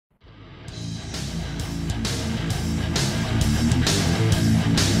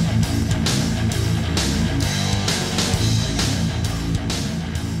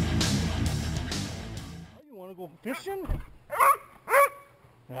fishing?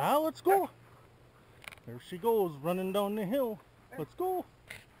 Now let's go. There she goes, running down the hill. Let's go.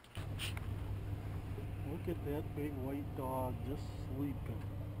 Look at that big white dog just sleeping.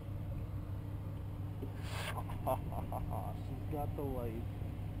 She's got the life.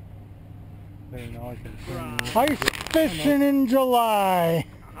 There, now I can see. Ice fishing in July.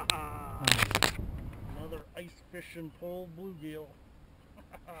 Another ice fishing pole bluegill.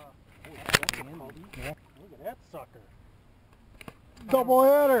 Yeah. Look at that sucker. Double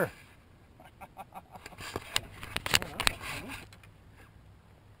header.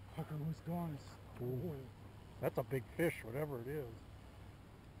 Sucker was gone. Oh, that's a big fish, whatever it is.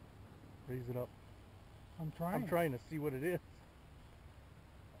 Raise it up. I'm trying to see what it is.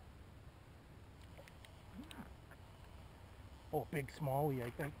 Oh, big smallie, I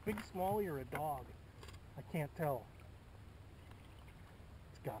think. Big smallie or a dog. I can't tell.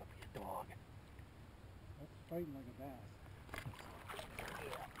 It's gotta be a dog. That's fighting like a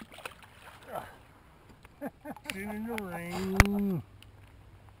bass. Sitting in the rain.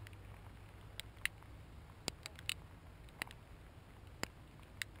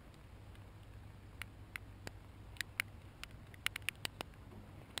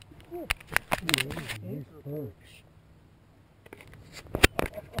 Nice perch.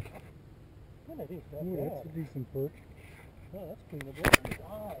 That's a decent perch. Oh, that's cleanable.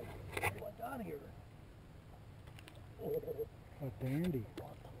 Wow. What do I got here? Oh, a dandy.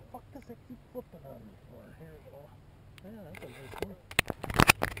 What the fuck does it keep flipping on me for? Here we go. Yeah, that's a nice one.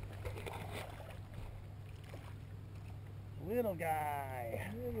 Little guy.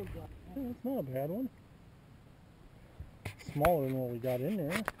 Little guy. Yeah, that's not a bad one. Smaller than what we got in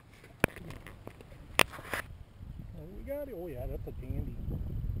there. We got it. Oh yeah, that's a dandy.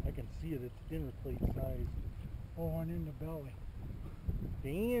 I can see it. It's dinner plate size. Oh, and in the belly.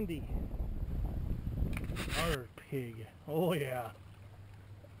 Dandy. Our pig. Oh yeah.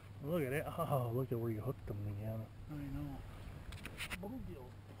 Look at it. Oh, look at where you hooked them again. I know. Bluegill.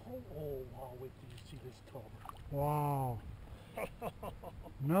 Oh wow, wait till you see this tub. Wow.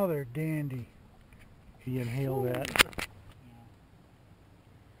 Another dandy. Can you inhale that?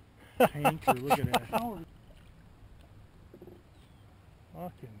 Yeah. Tanker, look at that.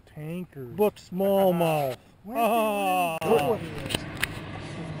 Fucking tanker. Book smallmouth. Oh.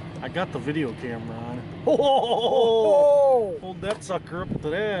 I got the video camera on. Oh, hold that sucker up to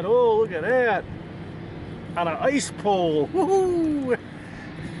that. Oh, look at that. On an ice pole. Woohoo!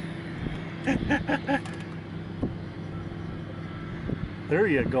 There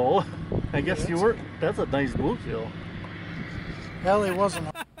you go. I guess you were. That's a nice bluegill. Hell, he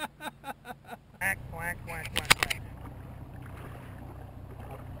wasn't. Quack, quack, quack, quack, quack.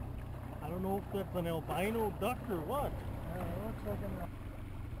 I don't know if that's an albino duck or what. It looks like an...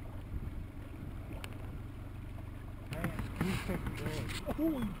 Man, he's taking good.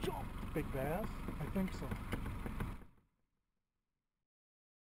 Holy jump! Big bass? I think so.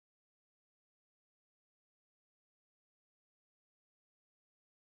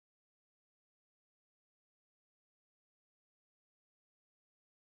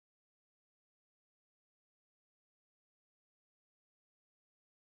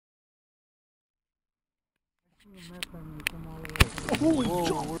 Holy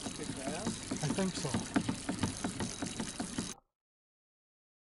jump! Big bass? I think so.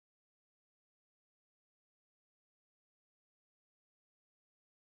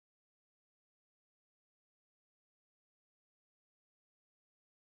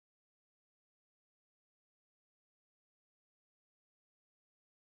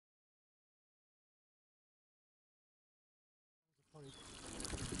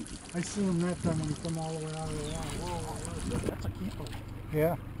 I see him that time when he come all the way out of the water. Whoa, that's a keeper.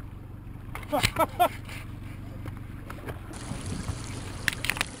 Yeah.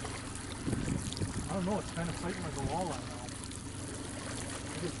 I don't know, it's kind of fighting like a walleye now.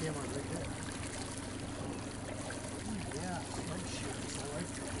 I just camera right there. Yeah, sledge shit. I like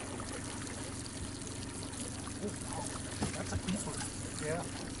that. Oh, that's a keeper. Yeah.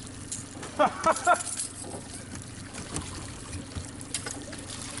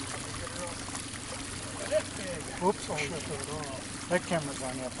 Oops, oh, that camera's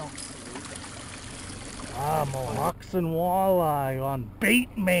on yet, though. Ah, Mohawksin walleye on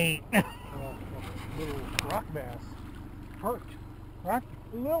bait mate. Little rock bass. Perch.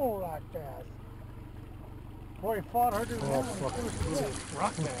 Little rock bass. Boy, he fought harder than that. Little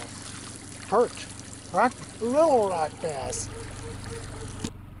rock bass. Perch. Little rock bass.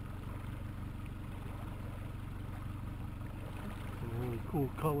 Really cool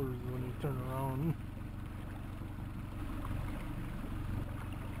colors when you turn around.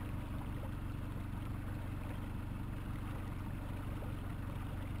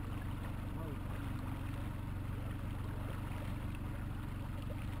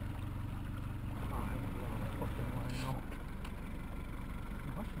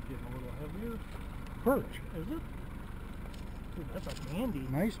 perch. Is it? Dude, that's a dandy.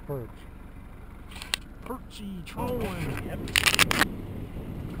 Nice perch. Perchy trolling. Yep. I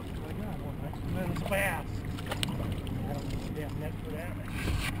got one next to that is a bass. I don't need a damn net for that.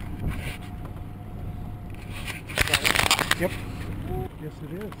 Yep. Yes,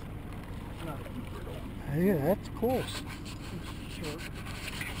 it is. It's not a keeper though. Yeah, that's close. It's short.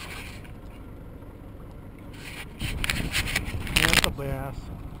 Yeah, it's a bass.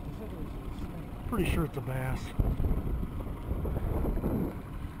 Pretty sure it's a bass.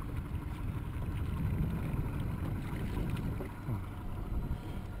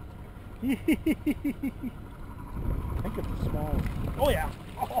 I think it's a small one. Oh yeah.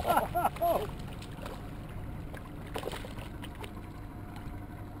 Oh.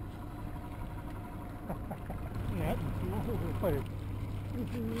 Net.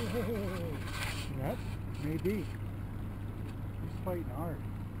 Net? Maybe. He's fighting hard.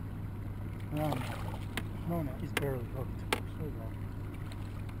 No net. He's barely hooked. There you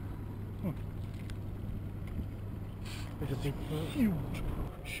go. It's a big, huge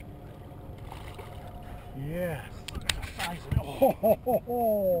perch. Yes.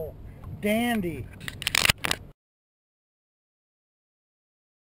 Oh, dandy.